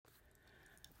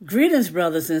Greetings,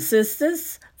 brothers and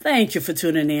sisters. Thank you for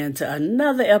tuning in to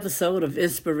another episode of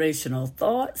Inspirational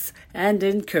Thoughts and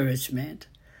Encouragement.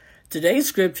 Today's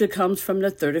scripture comes from the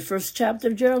 31st chapter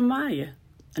of Jeremiah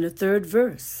and the 3rd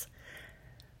verse.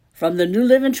 From the New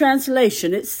Living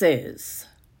Translation, it says,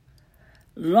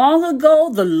 "Long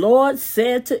ago the Lord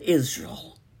said to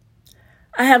Israel,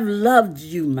 I have loved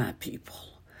you, my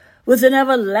people, with an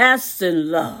everlasting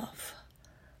love.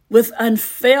 With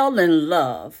unfailing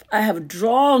love, I have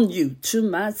drawn you to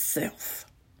myself."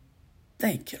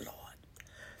 Thank you, Lord.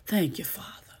 Thank you,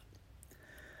 Father.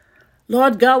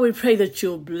 Lord God, we pray that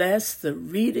you'll bless the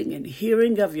reading and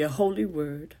hearing of your holy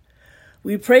word.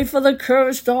 We pray for the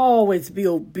courage to always be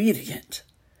obedient.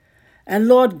 And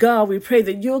Lord God, we pray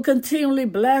that you'll continually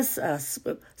bless us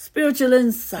with spiritual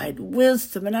insight,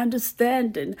 wisdom, and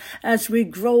understanding as we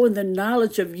grow in the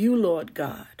knowledge of you, Lord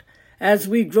God. As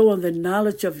we grow in the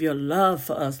knowledge of your love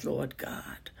for us, Lord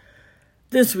God.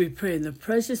 This we pray in the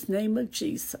precious name of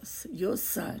Jesus, your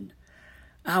Son,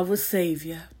 our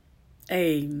Savior.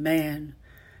 Amen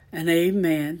and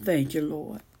amen. Thank you,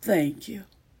 Lord. Thank you.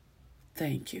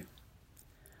 Thank you.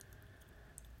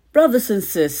 Brothers and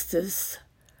sisters,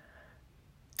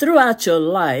 throughout your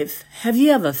life, have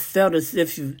you ever felt as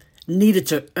if you needed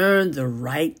to earn the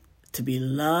right to be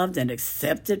loved and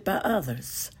accepted by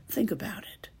others? Think about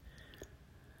it.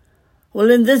 Well,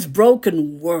 in this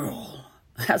broken world,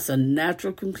 that's a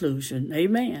natural conclusion.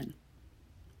 Amen.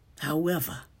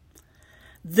 However,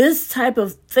 this type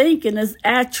of thinking is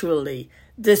actually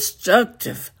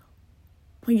destructive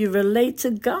when you relate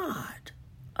to God.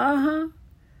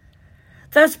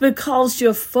 That's because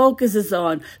your focus is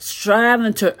on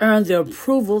striving to earn the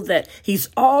approval that He's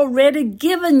already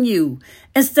given you,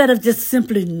 instead of just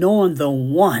simply knowing the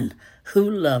one who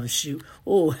loves you.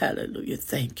 Oh, hallelujah.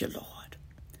 Thank you, Lord.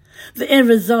 The end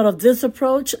result of this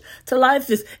approach to life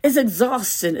is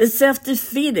exhausting, it's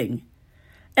self-defeating,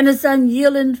 and it's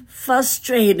unyielding,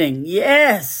 frustrating.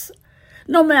 Yes,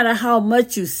 no matter how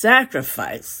much you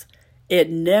sacrifice, it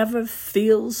never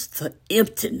fills the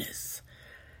emptiness.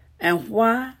 And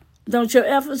why don't your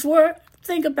efforts work?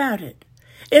 Think about it.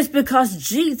 It's because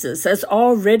Jesus has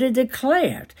already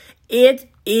declared,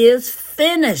 it is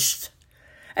finished.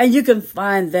 And you can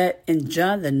find that in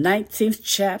John the 19th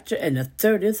chapter and the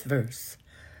 30th verse.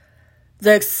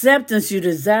 The acceptance you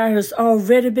desire has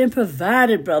already been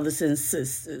provided, brothers and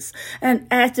sisters. And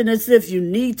acting as if you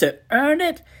need to earn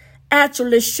it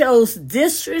actually shows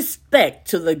disrespect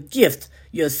to the gift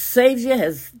your Savior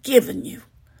has given you.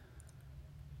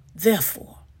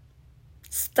 Therefore,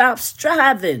 stop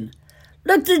striving.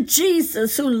 Look to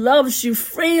Jesus, who loves you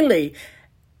freely,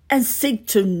 and seek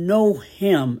to know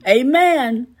Him.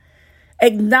 Amen.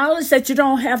 Acknowledge that you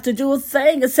don't have to do a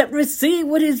thing except receive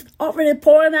what He's already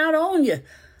pouring out on you.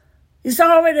 He's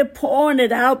already pouring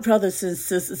it out, brothers and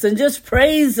sisters, and just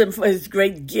praise Him for His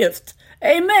great gift.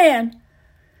 Amen.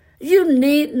 You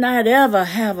need not ever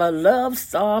have a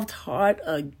love-starved heart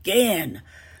again.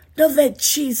 Know that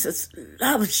Jesus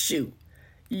loves you.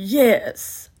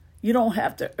 Yes, you don't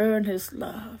have to earn His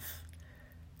love.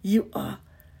 You are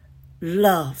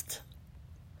loved.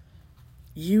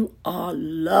 You are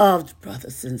loved,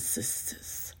 brothers and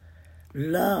sisters.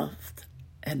 Loved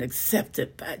and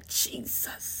accepted by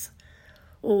Jesus.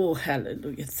 Oh,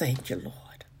 hallelujah. Thank you,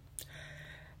 Lord.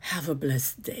 Have a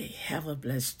blessed day. Have a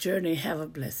blessed journey. Have a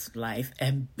blessed life.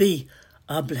 And be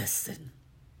a blessing.